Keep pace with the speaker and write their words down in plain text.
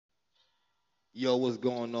Yo, what's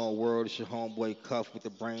going on, world? It's your homeboy Cuff with the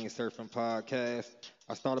Brain Surfing Podcast.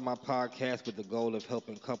 I started my podcast with the goal of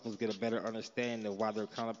helping couples get a better understanding of why their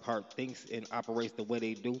counterpart thinks and operates the way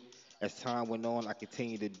they do. As time went on, I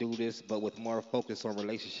continue to do this, but with more focus on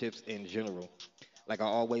relationships in general. Like I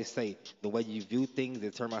always say, the way you view things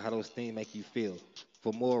determine how those things make you feel.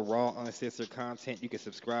 For more raw, uncensored content, you can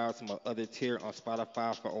subscribe to my other tier on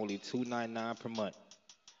Spotify for only $2.99 per month.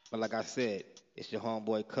 But like I said, it's your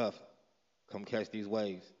homeboy Cuff. Come catch these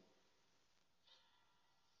waves.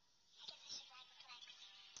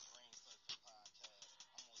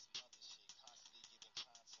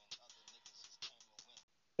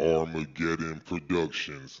 Armageddon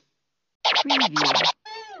Productions. Preview.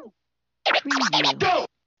 Preview.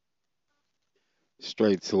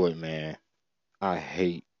 Straight to it, man. I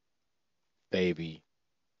hate baby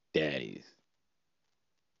daddies.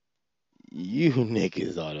 You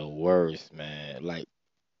niggas are the worst, man. Like,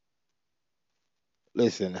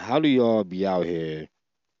 listen, how do y'all be out here?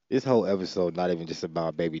 This whole episode not even just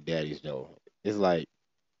about baby daddies though. It's like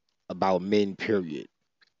about men, period.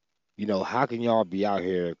 How can y'all be out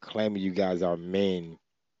here claiming you guys are men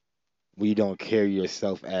when you don't carry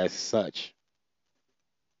yourself as such?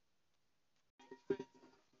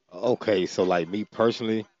 Okay, so like me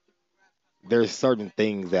personally, there's certain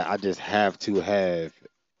things that I just have to have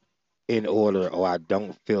in order or I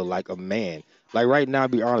don't feel like a man. Like right now, I'll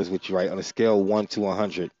be honest with you, right? On a scale of 1 to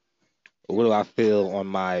 100, what do I feel on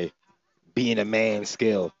my being a man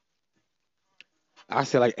scale? I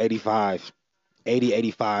say like 85, 80,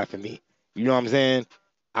 85 for me. You know what I'm saying?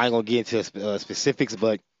 I ain't gonna get into specifics,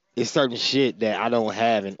 but it's certain shit that I don't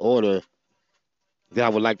have in order that I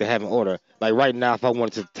would like to have in order. Like right now, if I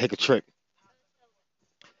wanted to take a trip,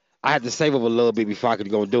 I had to save up a little bit before I could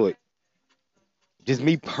go do it. Just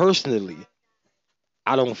me personally,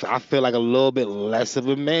 I don't. I feel like a little bit less of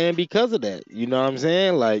a man because of that. You know what I'm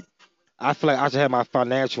saying? Like I feel like I should have my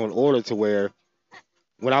financial in order to where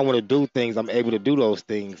when I want to do things, I'm able to do those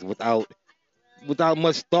things without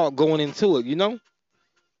much thought going into it.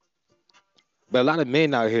 But a lot of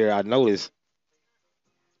men out here, I notice,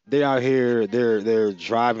 they out here, they're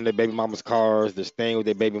driving their baby mama's cars, they're staying with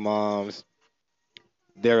their baby moms,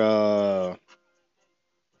 they're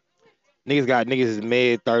niggas is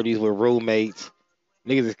mid 30s with roommates,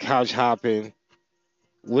 niggas is couch hopping,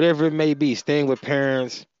 whatever it may be, staying with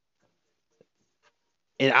parents.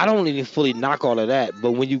 And I don't even fully knock all of that,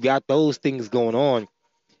 but when you got those things going on,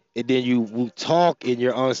 and then you will talk and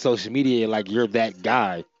you're on social media like you're that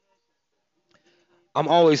guy. I'm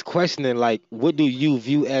always questioning like, what do you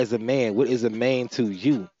view as a man? What is a man to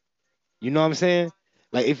you? You know what I'm saying?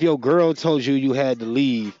 Like if your girl told you you had to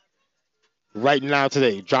leave right now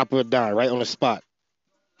today, drop her a dime right on the spot,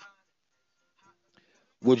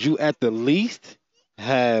 would you at the least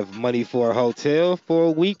have money for a hotel for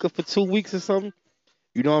a week or for 2 weeks or something?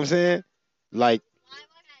 You know what I'm saying? Like,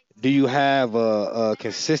 do you have a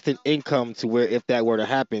consistent income to where if that were to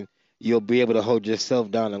happen, you'll be able to hold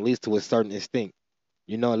yourself down at least to a certain extent?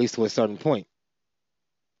 At least to a certain point.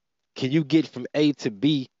 Can you get from A to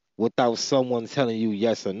B without someone telling you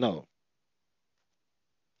yes or no?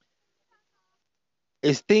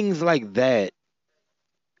 It's things like that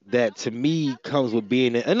that to me comes with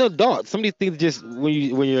being an adult. Some of these things just when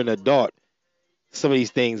you're an adult, some of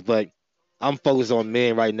these things, but I'm focused on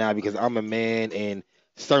men right now because I'm a man and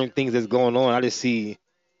certain things that's going on. I just see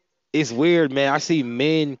it's weird, man. I see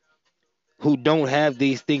men who don't have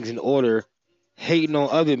these things in order hating on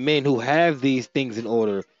other men who have these things in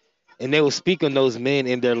order. And they will speak on those men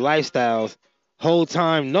and their lifestyles whole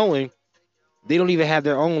time knowing they don't even have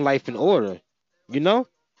their own life in order. You know?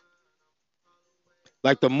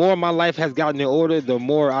 Like the more my life has gotten in order, the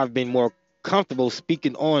more I've been more comfortable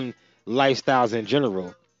speaking on lifestyles in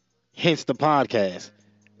general. Hence the podcast.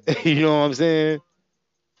 You know what I'm saying?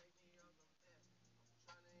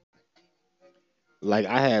 Like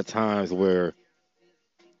I had times where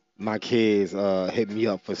my kids hit me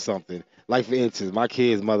up for something. Like for instance, my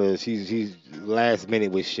kid's mother, she's last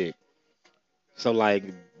minute with shit. So like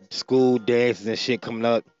school dances and shit coming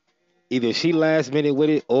up, either she last minute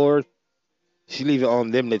with it or she leave it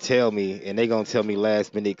on them to tell me, and they gonna tell me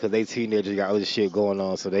last minute because they teenagers got other shit going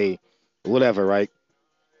on, so they whatever, right?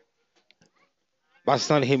 My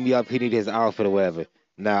son hit me up, he needed his outfit or whatever.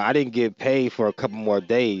 Now I didn't get paid for a couple more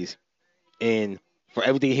days, and for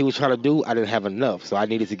everything he was trying to do, I didn't have enough, so I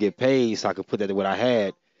needed to get paid so I could put that in what I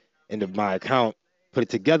had into my account, put it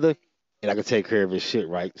together, and I could take care of his shit,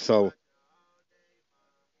 right? So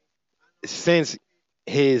since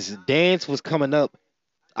his dance was coming up,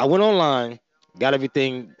 I went online, got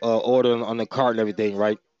everything ordered on the cart and everything,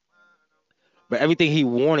 right? but everything he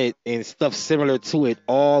wanted and stuff similar to it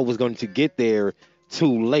all was going to get there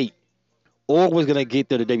too late, or was going to get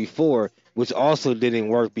there the day before, which also didn't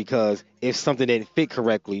work because if something didn't fit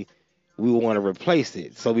correctly, we would want to replace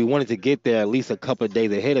it. So we wanted to get there at least a couple of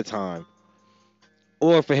days ahead of time,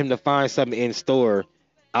 or for him to find something in store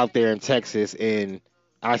out there in Texas and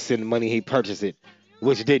I send the money, he purchased it,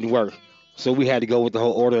 which didn't work. So we had to go with the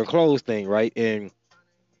whole order and close thing, right? And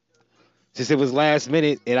since it was last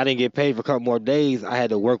minute and I didn't get paid for a couple more days, I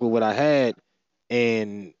had to work with what I had,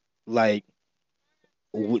 and like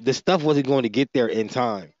the stuff wasn't going to get there in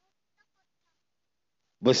time.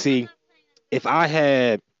 But see, if I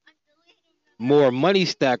had more money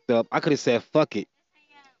stacked up, I could have said, "Fuck it,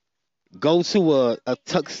 go to a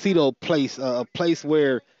tuxedo place, a place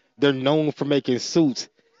where they're known for making suits,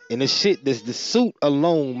 and the suit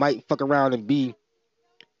alone might fuck around and be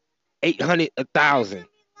 800, 1,000.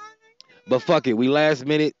 But fuck it, we last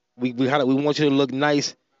minute, we want you to look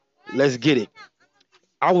nice. Let's get it."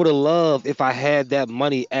 I would have loved if I had that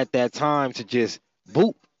money at that time to just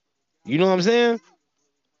boop. You know what I'm saying?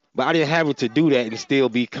 But I didn't have it to do that and still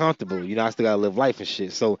be comfortable. You know, I still gotta live life and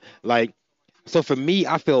shit. So like, so for me,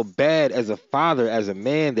 I feel bad as a father, as a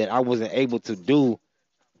man, that I wasn't able to do.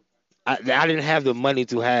 I didn't have the money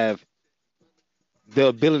to have the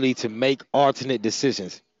ability to make alternate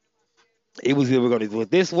decisions. It was either we're going to do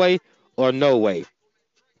it this way or no way.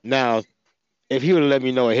 Now, if he would have let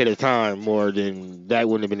me know ahead of time more, then that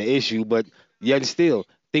wouldn't have been an issue. But yet still,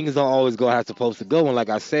 things don't always go how it's supposed to go. And like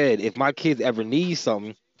I said, if my kids ever need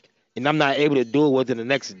something and I'm not able to do it within the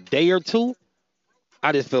next day or two,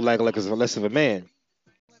 I just feel like it's less of a man.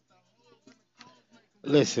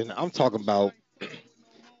 Listen, I'm talking about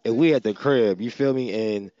if we at the crib, you feel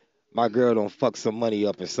me, and my girl don't fuck some money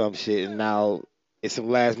up and some shit, and now it's some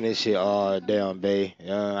last minute shit. Oh damn, babe,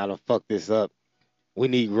 I don't fuck this up. We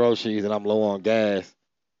need groceries, and I'm low on gas.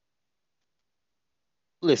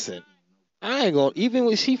 Listen, I ain't gonna even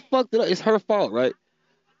when she fucked it up, it's her fault, right?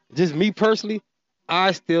 Just me personally,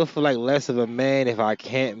 I still feel like less of a man if I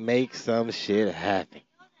can't make some shit happen.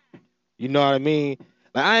 You know what I mean?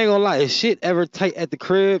 Like I ain't gonna lie, if shit ever tight at the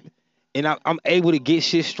crib, and I'm able to get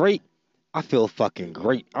shit straight, I feel fucking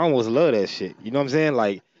great. I almost love that shit. You know what I'm saying?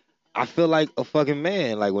 Like I feel like a fucking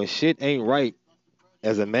man. Like when shit ain't right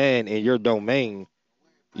as a man in your domain,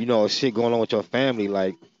 you know, shit going on with your family,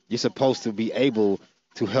 like you're supposed to be able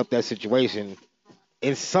to help that situation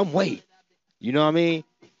in some way. You know what I mean?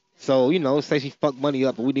 So, you know, say she fucked money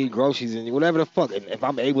up and we need groceries and whatever the fuck. And if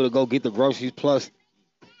I'm able to go get the groceries plus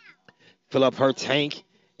fill up her tank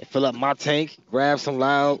and fill up my tank, grab some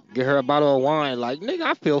loud, get her a bottle of wine, like nigga,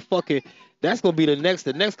 I feel fucking that's gonna be the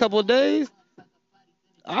next couple of days.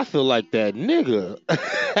 I feel like that nigga.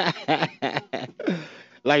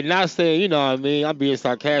 Like not saying, you know what I mean, I'm being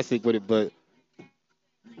sarcastic with it, but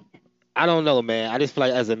I don't know, man. I just feel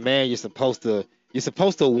like as a man you're supposed to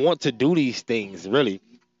want to do these things, really.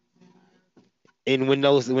 And when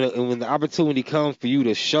the opportunity comes for you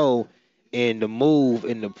to show and to move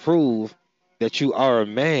and to prove that you are a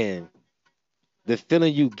man, the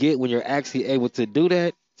feeling you get when you're actually able to do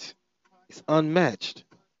that is unmatched.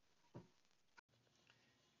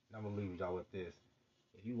 I'm gonna leave y'all with this.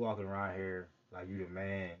 If you walking around here like you the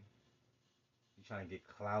man, you trying to get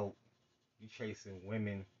clout, you chasing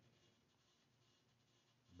women,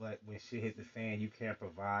 but when shit hit the fan, you can't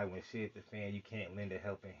provide. When shit hit the fan, you can't lend a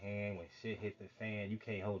helping hand. When shit hit the fan, you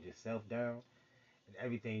can't hold yourself down. And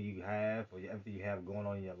everything you have, or everything you have going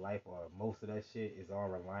on in your life, or most of that shit is all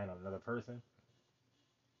relying on another person.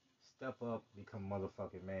 Step up, become a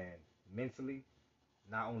motherfucking man. Mentally,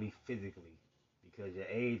 not only physically. Because your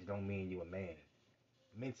age don't mean you a man.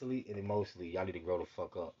 Mentally and emotionally, y'all need to grow the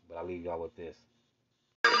fuck up. But I leave y'all with this.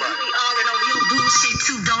 You be arguing over your bullshit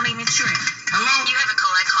too, don't even trip. Hello? You have a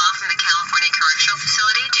collect call from the California Correctional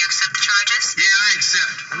Facility. Do you accept the charges? Yeah, I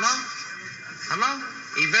accept. Hello? Hello?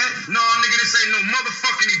 Yvette? No, nigga, this ain't no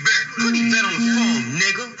motherfucking Yvette. Put Yvette on the phone,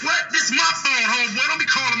 nigga. What? This my phone, homeboy. Don't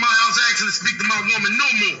be calling my house asking to speak to my woman no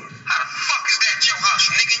more. How the fuck is that your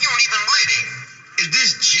house, nigga? You don't even live there. Is this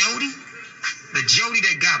Jody? The Jody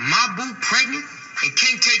that got my boo pregnant and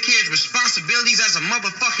can't take care of his responsibilities as a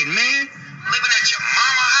motherfucking man? Living at your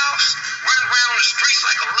mama house? Running around the streets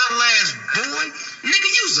like a little ass boy? Nigga,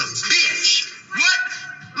 you's a bitch. What?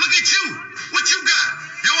 Look at you. What you got?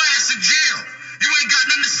 Your ass in jail. You ain't got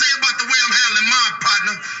nothing to say about the way I'm handling my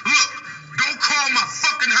partner. Look, don't call my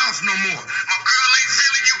fucking house no more. My girl ain't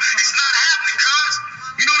feeling you. It's not happening, cuz.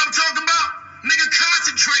 You know what I'm talking about? Nigga,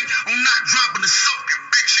 concentrate on not dropping the soap, you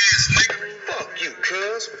bitch ass nigga. Fuck you,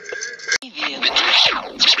 cuz. Preview.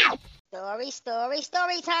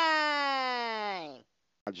 Story time.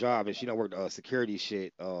 job, and she don't work the security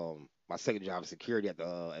shit. My second job is security at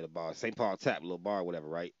a bar, St. Paul Tap, little bar, whatever,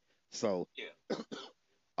 right? So, Yeah.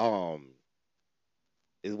 um,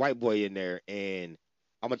 there's a white boy in there, and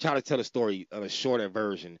I'm gonna try to tell the story on a shorter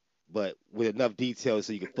version, but with enough details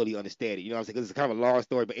so you can fully understand it. You know what I'm saying? 'Cause it's kind of a long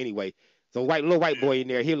story, but anyway. So little white boy in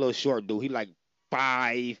there, he a little short dude. He like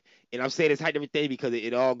 5, and I'm saying this height and everything because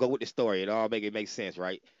it all go with the story. It all make sense,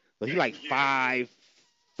 right? So he like Yeah.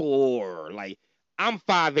 5'4", like I'm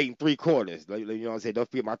 5'8 3/4. Like, you know what I'm saying? Don't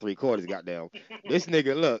forget my 3/4, goddamn. This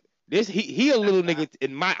nigga, look, he a little nigga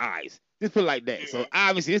in my eyes. Just put it like that. So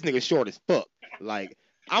obviously this nigga short as fuck. Like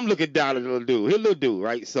I'm looking down at the little dude. He a little dude,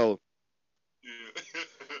 right? So Yeah.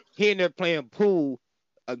 he in there playing pool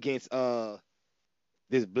against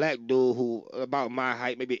this black dude who about my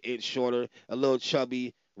height, maybe an inch shorter, a little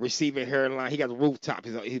chubby, receiving hairline. He got the rooftop.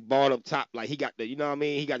 He's balled up top, like he got the, you know what I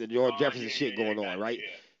mean? He got the George Jefferson shit going on, right?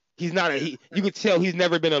 He's not a he. You could tell he's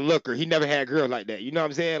never been a looker. He never had girls like that. You know what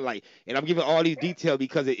I'm saying? Like, and I'm giving all these details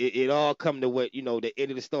because it all come to what the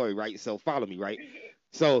end of the story, right? So follow me, right?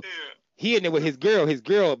 So he in there with his girl. His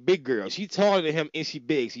girl, a big girl. She taller than him and she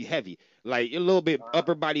big. She heavy, like a little bit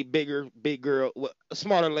upper body, bigger, big girl with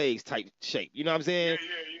smaller legs type shape. You know what I'm saying?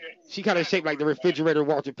 She kind of shaped like the refrigerator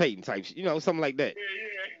Walter Payton type, something like that.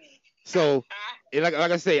 So, and like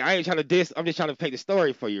I say, I ain't trying to diss. I'm just trying to paint the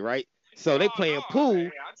story for you, right? So they playing pool,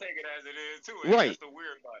 I take it as it is too. right? That's the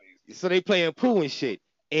weird bodies. So they playing pool and shit.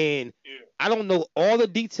 And I don't know all the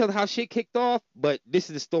details of how shit kicked off, but this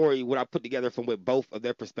is the story what I put together from what both of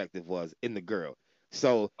their perspective was in the girl.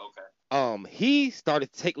 So he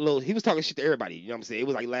started to take he was talking shit to everybody. You know what I'm saying? It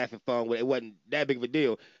was like laughing fun. It wasn't that big of a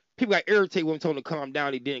deal. People got irritated when told him to calm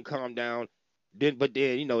down. He didn't calm down. But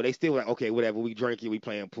then, they still like, okay, whatever. We drinking, we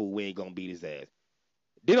playing pool. We ain't gonna beat his ass.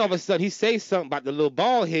 Then all of a sudden he says something about the little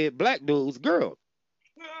bald head black dude's girl.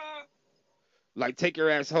 Like, take your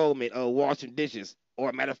ass home and wash some dishes.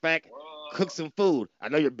 Or matter of fact, cook some food. I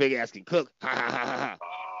know your big ass can cook. Ha ha ha ha.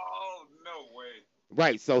 Oh, no way.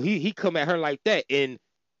 Right. So he come at her like that. And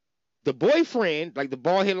the boyfriend, like the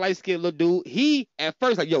bald head light skinned little dude, he at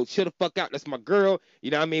first like, yo, chill the fuck out. That's my girl.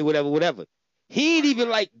 You know what I mean? Whatever. He ain't even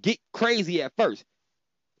like get crazy at first.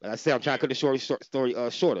 Like I said, I'm trying to cut the story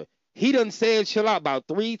shorter. He done said chill out about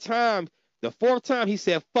 3 times. The 4th time he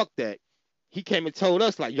said fuck that. He came and told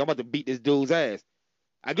us like, y'all about to beat this dude's ass.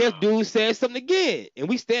 I guess dude said something again, and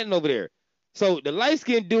we standing over there. So the light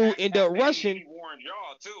skinned dude ended up rushing. He warned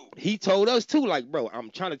y'all too. He told us too, like, bro,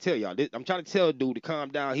 I'm trying to tell y'all. I'm trying to tell dude to calm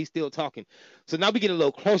down. He's still talking. So now we get a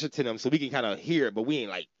little closer to them so we can kind of hear it, but we ain't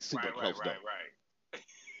like super close though. Right.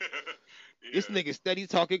 Yeah. This nigga steady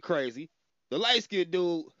talking crazy. The light skinned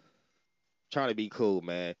dude trying to be cool,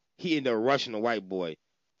 man. He ended up rushing the white boy,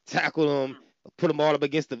 tackled him, put him all up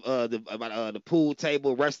against the pool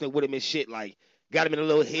table, wrestling with him and shit. Like, got him in a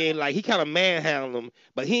little head. Like, he kind of manhandled him,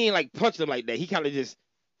 but he ain't like punching him like that. He kind of just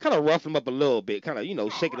roughed him up a little bit, kind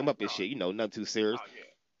of shaking him up and shit. Nothing too serious.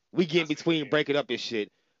 We get in between, breaking up and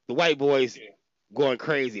shit. The white boys going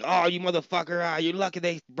crazy. Oh, you motherfucker! You're lucky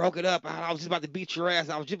they broke it up. I was just about to beat your ass.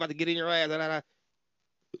 I was just about to get in your ass.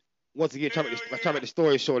 Once again, trying to make the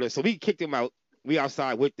story shorter. So we kicked him out. We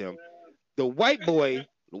outside with them. The white boy,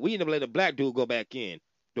 we ended up letting the black dude go back in.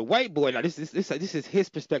 The white boy, now this is his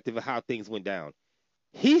perspective of how things went down.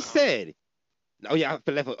 He said, oh yeah,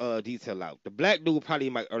 I left a detail out. The black dude probably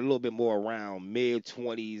might a little bit more around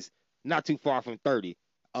mid-20s, not too far from 30.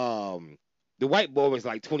 The white boy was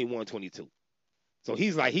like 21, 22. So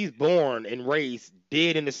he's born and raised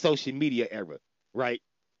dead in the social media era, right?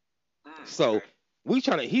 So we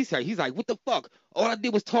trying to. He's like, what the fuck? All I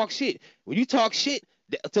did was talk shit. When you talk shit,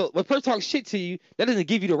 so when a person talks shit to you, that doesn't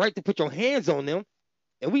give you the right to put your hands on them.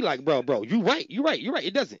 And we like, bro, you right.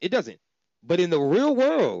 It doesn't. But in the real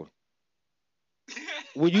world,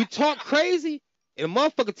 when you talk crazy and a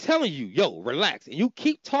motherfucker telling you, yo, relax, and you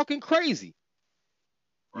keep talking crazy,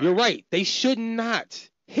 you're right. They should not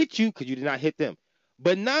hit you because you did not hit them.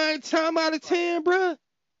 But 9 times out of 10, bruh,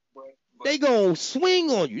 they gonna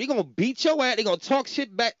swing on you. They gonna beat your ass. They gonna talk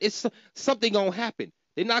shit back. It's something gonna happen.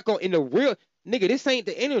 They're not gonna in the real nigga. This ain't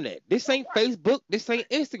the internet. This ain't Facebook. This ain't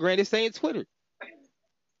Instagram. This ain't Twitter.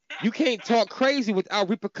 You can't talk crazy without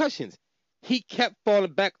repercussions. He kept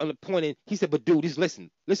falling back on the point, and he said, "But dude, just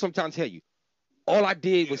listen. Listen, what I'm trying to tell you. All I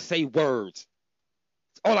did was say words.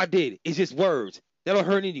 All I did is just words. That don't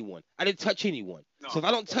hurt anyone. I didn't touch anyone. So if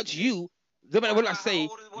I don't touch you, no matter what I say,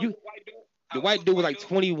 you." The white dude was like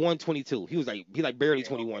 21, 22. He like barely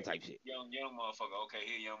 21 type shit. Young motherfucker. Okay,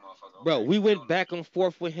 he a young motherfucker. Okay. Bro, we went back and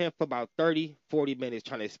forth with him for about 30, 40 minutes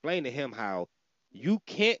trying to explain to him how you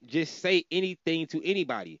can't just say anything to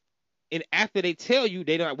anybody. And after they tell you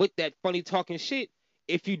they're not with that funny talking shit,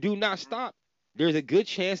 if you do not stop, there's a good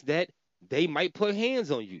chance that they might put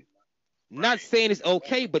hands on you. Not Right. saying it's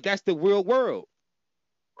okay, but that's the real world.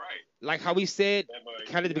 Right. Like how we said kind of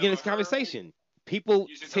at the You beginning ever of this heard? conversation, people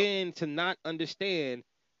You should know. tend to not understand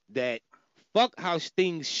that fuck how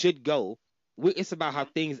things should go. It's about how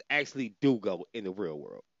Mm-hmm. things actually do go in the real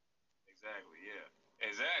world. Exactly. Yeah.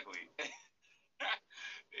 Exactly.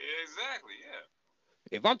 Exactly.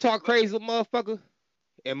 Yeah. If I'm talking Look. crazy, motherfucker,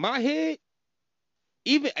 in my head,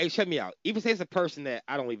 even hey, check me out. Even say it's a person that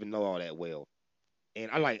I don't even know all that well, and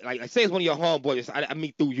I like say it's one of your homeboys I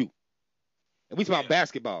meet through you, and we talk about Yeah.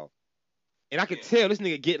 basketball, and I could Yeah. tell this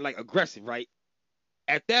nigga getting like aggressive, right?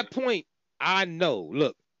 At Yeah. that point, I know.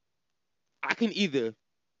 Look, I can either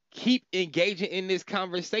keep engaging in this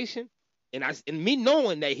conversation, and me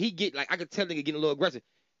knowing that he get like I could tell nigga getting a little aggressive,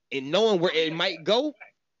 and knowing where Oh it yeah. might go.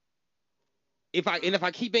 If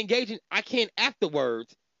I keep engaging, I can't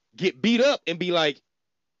afterwards get beat up and be like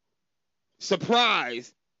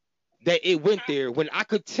surprised that it went there when I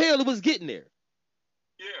could tell it was getting there.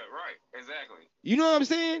 Yeah. Right. Exactly. You know what I'm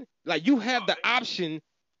saying? Like you have Oh the yeah. option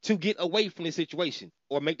to get away from the situation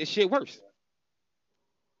or make the shit worse.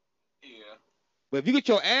 Yeah. But if you get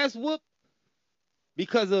your ass whooped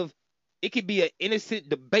because of it could be an innocent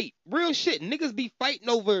debate. Real shit. Niggas be fighting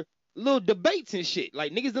over little debates and shit.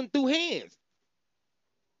 Like niggas done threw hands.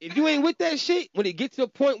 If you ain't with that shit, when it gets to a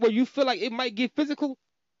point where you feel like it might get physical,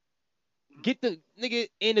 Mhm. get the nigga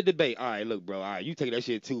in the debate. All right, look, bro. All right, you taking that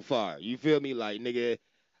shit too far. You feel me? Like, nigga,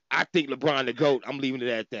 I think LeBron the GOAT. I'm leaving it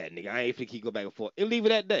at that, nigga. I ain't finna keep going back and forth. And leave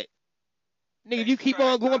it at that. Nigga, if Hey, you keep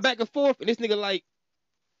on facts. going back and forth, and this nigga like,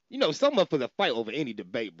 some motherfuckers fight over any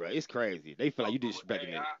debate, bro. It's crazy. They feel like you Hey, disrespecting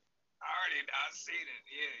it. I seen it.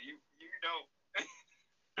 Yeah, you know.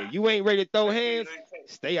 If you ain't ready to throw Like hands,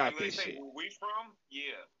 stay like out they this say, shit. where we from?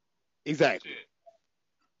 Yeah, Exactly. shit.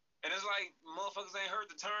 And it's like motherfuckers ain't heard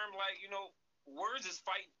the term. Like words is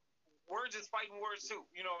fight. Words is fighting words too.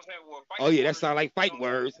 You know what I'm saying? Well, Oh fighting yeah, that words. sound like You know fighting what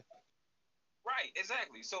I'm saying? words. Right,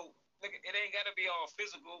 exactly. So nigga, it ain't gotta be all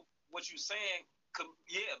physical. What you saying could,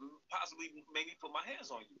 yeah, possibly maybe put my hands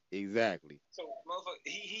on you. Exactly. So motherfucker,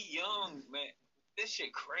 he young man. This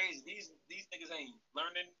shit crazy. These niggas ain't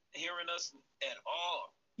learning, hearing us at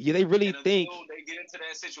all. Yeah, they really And until think. they get into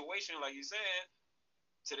that situation, like you said,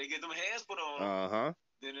 till they get them hands put on them, Uh-huh.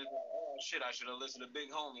 then it's like, oh shit, I should have listened to Big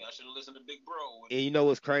Homie. I should have listened to Big Bro. And And you know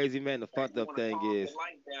what's crazy, man? The like fucked you up want to thing calm is, your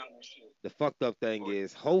life down and shit. the fucked up thing Or,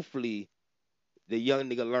 is, hopefully the young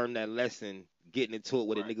nigga learned that lesson getting into it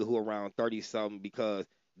with a right, nigga who around 30 something because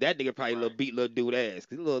that nigga probably little right. beat little dude ass.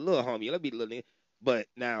 Cause little homie, let beat little nigga. But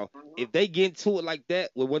now, Mm-hmm. if they get into it like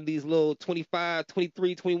that with one of these little 25,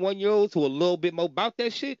 23, 21 year olds who a little bit more about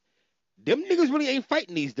that shit, them Yeah. niggas really ain't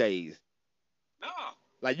fighting these days. No,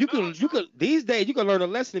 Like no, you true. can these days you can learn a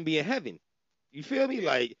lesson and be in heaven. You feel me? Yeah.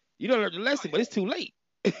 Like you don't learn the Oh lesson, but yeah. it's too late.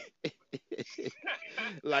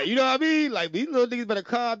 Like you know what I mean? Like these little niggas better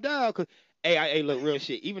calm down. Cause hey, look, real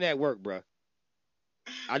shit. Even at work, bro,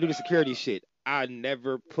 I do the security shit. I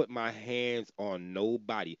never put my hands on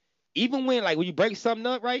nobody. Even when like when you break something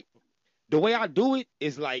up, right? The way I do it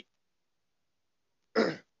is like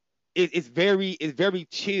it's very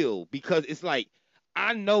chill because it's like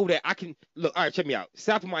I know that I can look. All right, check me out.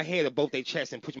 Slap my hand at both their chest and put